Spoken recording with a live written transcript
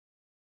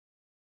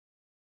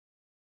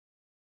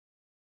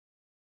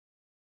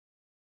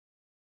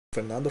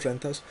Fernando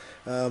Rentas.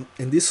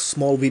 In this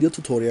small video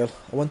tutorial,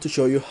 I want to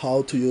show you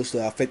how to use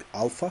the effect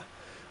alpha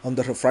on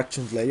the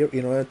refraction layer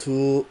in order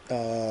to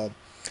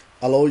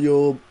allow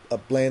you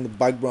blend the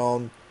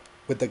background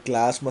with the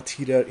glass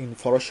material in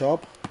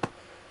Photoshop.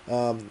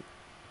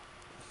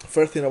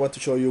 First thing, I want to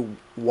show you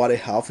what I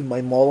have in my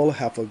model. I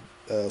have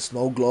a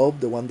snow globe,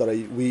 the one that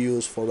we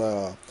use for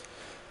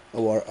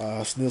our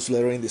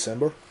newsletter in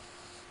December.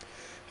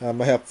 I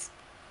have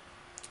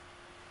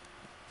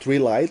three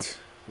lights,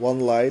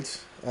 one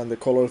light, and the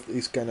color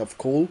is kind of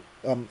cool.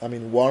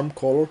 Warm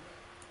color.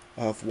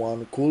 I have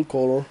one cool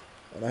color,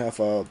 and I have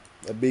a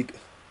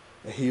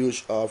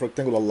huge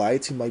rectangular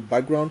light in my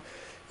background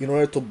in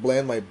order to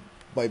blend my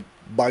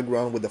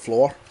background with the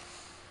floor.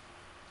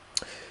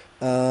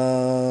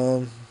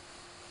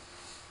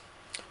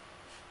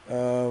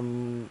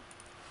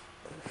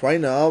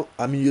 Right now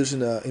I'm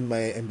using in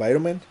my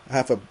environment, I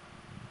have a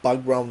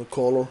background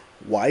color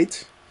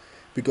white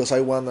because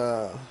I want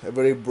a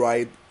very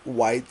bright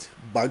white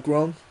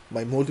background.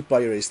 My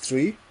multiplier is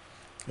 3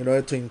 in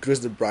order to increase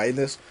the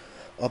brightness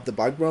of the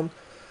background,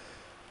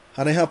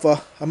 and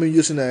I'm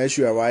using a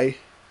HDRI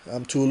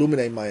to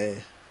illuminate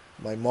my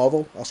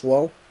model as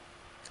well,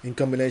 in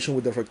combination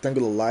with the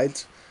rectangular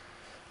light.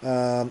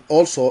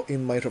 Also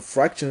in my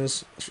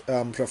reflections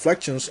and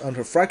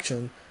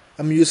refraction,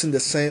 I'm using the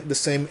same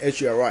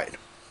HDRI.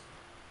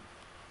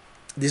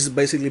 This is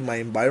basically my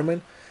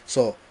environment.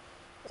 So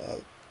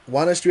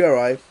one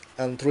HDRI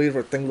and 3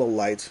 rectangular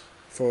lights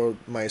for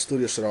my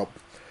studio setup.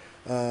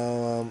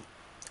 I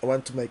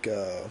want to make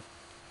a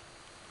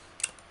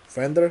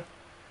render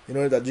in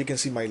order that you can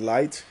see my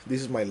light.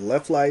 This is my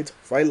left light,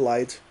 right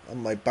light,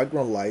 and my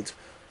background light.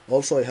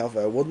 Also, I have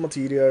a wood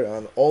material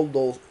and all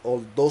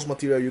those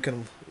material you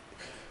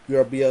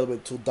will be able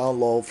to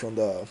download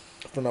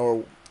from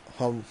our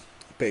home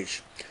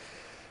page.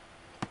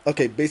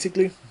 Okay,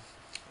 basically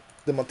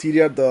the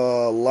material,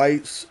 the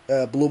light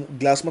blue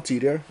glass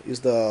material is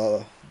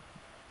the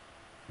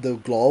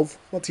glove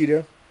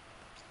material.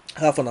 I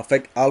have an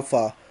effect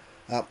alpha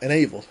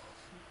enabled,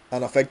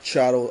 an effect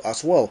shadow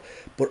as well,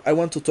 but I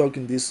want to talk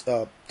in this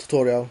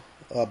tutorial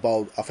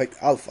about effect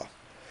alpha.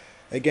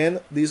 Again,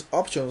 these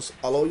options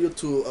allow you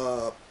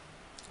to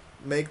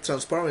make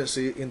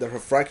transparency in the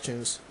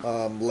refractions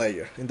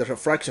layer, in the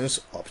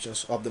refractions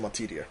options of the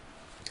material.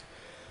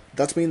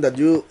 That means that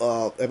you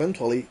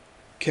eventually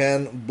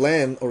can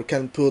blend or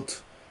can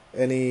put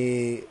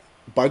any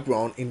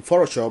background in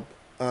Photoshop,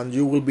 and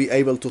you will be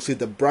able to see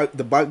the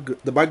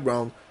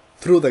background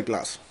through the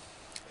glass.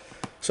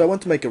 So I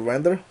want to make a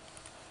render.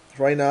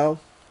 Right now,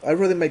 I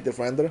already made the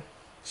render,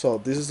 so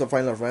this is the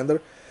final render.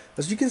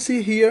 As you can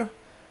see here,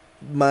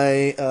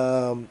 my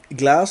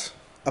glass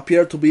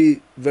appear to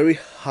be very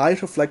high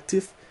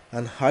reflective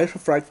and high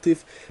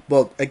refractive,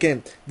 but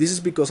again, this is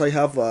because I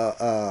have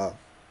an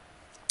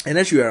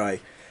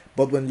HDRI.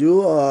 But when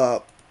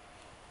you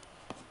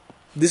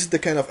this is the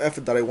kind of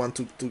effect that I want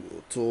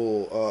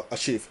to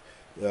achieve.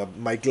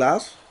 My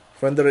glass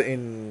render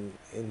in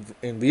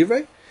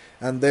V-Ray,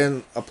 and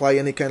then apply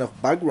any kind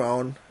of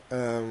background,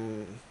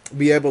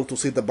 be able to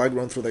see the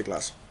background through the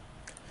glass.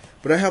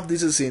 But I have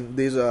this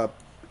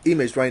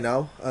image right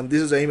now, and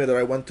this is the image that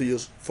I want to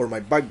use for my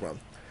background.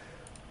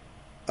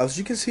 As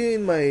you can see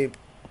in my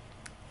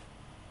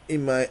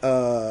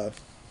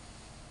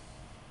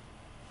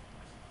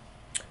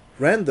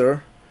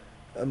render,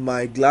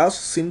 my glass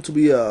seems to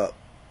be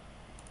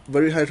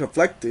very high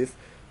reflective,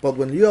 but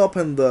when you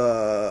open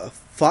the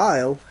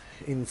file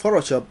in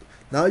Photoshop,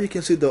 now you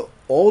can see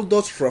all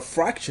those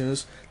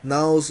refractions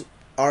now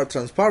are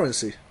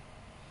transparency,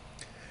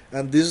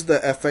 and this is the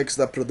effects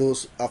that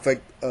produce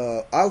effect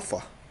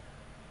alpha.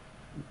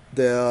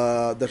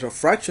 The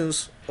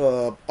refractions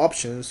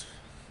options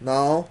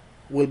now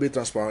will be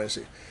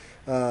transparency.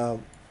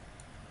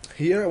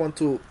 Here I want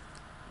to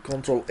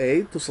Control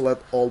A to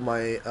select all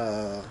my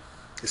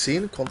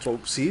scene, Control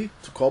C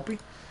to copy,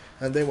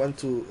 and then want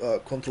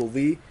to Control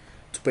V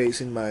to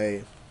paste in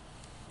my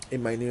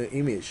new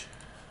image.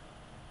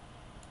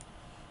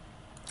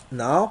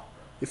 Now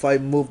if I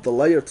move the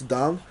layer to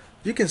down,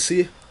 you can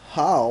see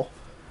how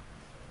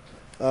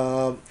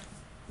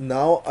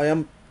now I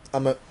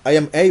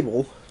am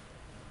able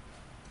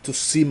to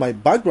see my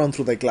background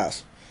through the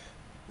glass,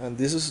 and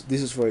this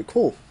is very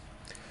cool.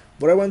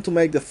 But I want to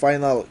make the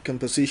final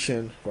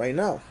composition right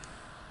now.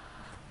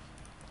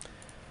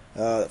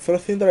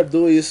 First thing that I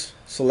do is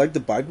select the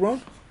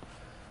background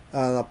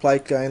and apply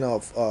kind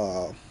of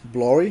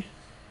blurry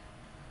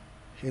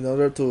in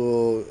order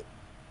to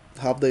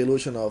have the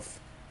illusion of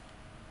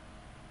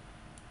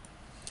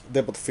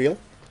depth of field.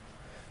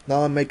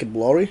 Now I make it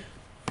blurry.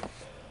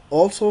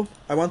 Also,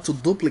 I want to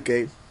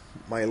duplicate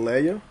my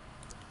layer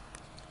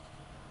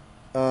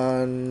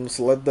and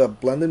select the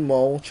blending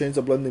mode, change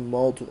the blending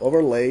mode to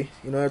overlay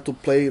in order to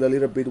play a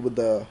little bit with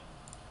the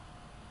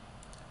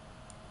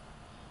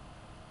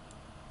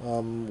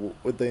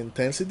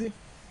intensity.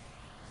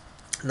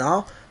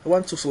 Now I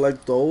want to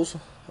select those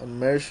and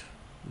merge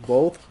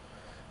both,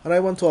 and I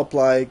want to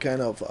apply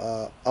kind of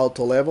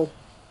auto level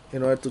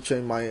in order to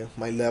change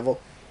my level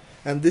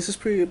and this is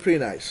pretty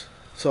nice.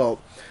 So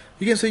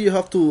you can see you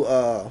have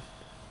to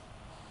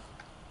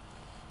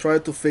try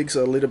to fix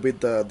a little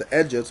bit the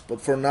edges,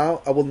 but for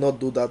now I will not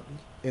do that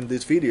in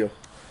this video.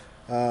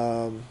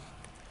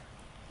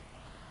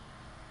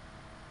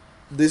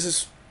 This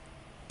is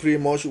pretty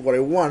much what I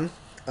want,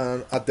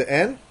 and at the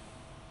end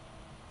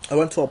I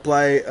want to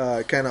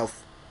apply kind of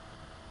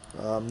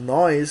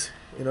noise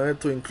in order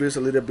to increase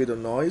a little bit of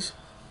noise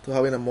to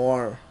having a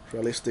more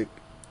realistic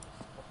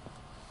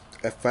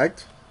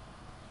effect.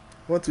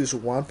 I want to use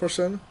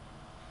 1%.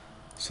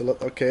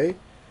 Select OK.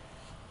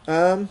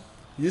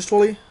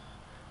 Usually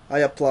I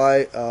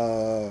apply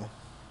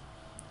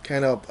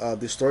kind of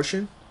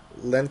distortion,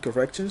 length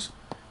corrections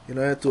in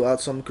order to add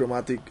some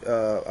chromatic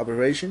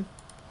aberration.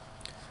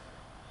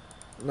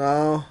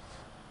 Now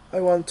I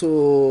want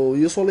to,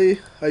 usually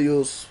I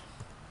use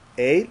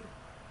 8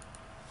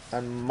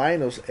 and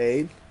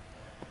 -8,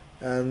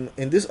 and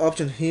in this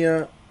option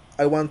here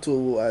I want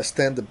to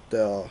extend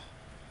the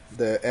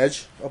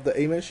edge of the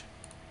image,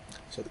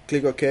 so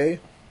click OK.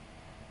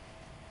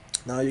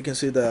 Now you can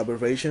see the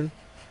aberration,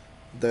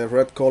 the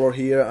red color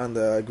here and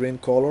the green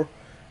color,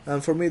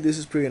 and for me this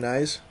is pretty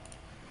nice.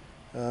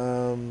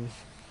 Then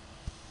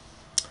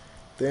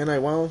I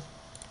want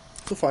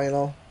to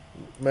final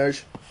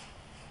merge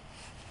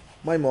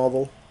my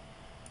model,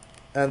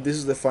 and this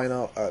is the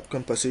final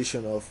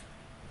composition of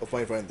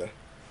my render.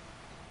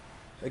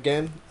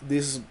 Again,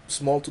 this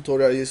small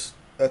tutorial is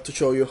to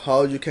show you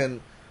how you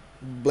can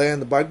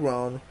blend the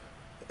background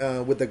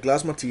with the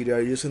glass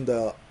material using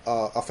the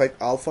effect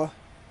alpha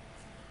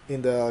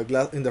in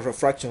the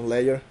refraction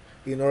layer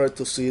in order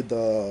to see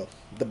the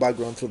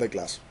background through the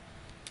glass.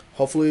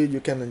 Hopefully you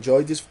can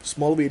enjoy this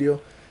small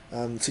video,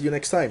 and see you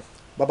next time.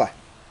 Bye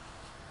bye.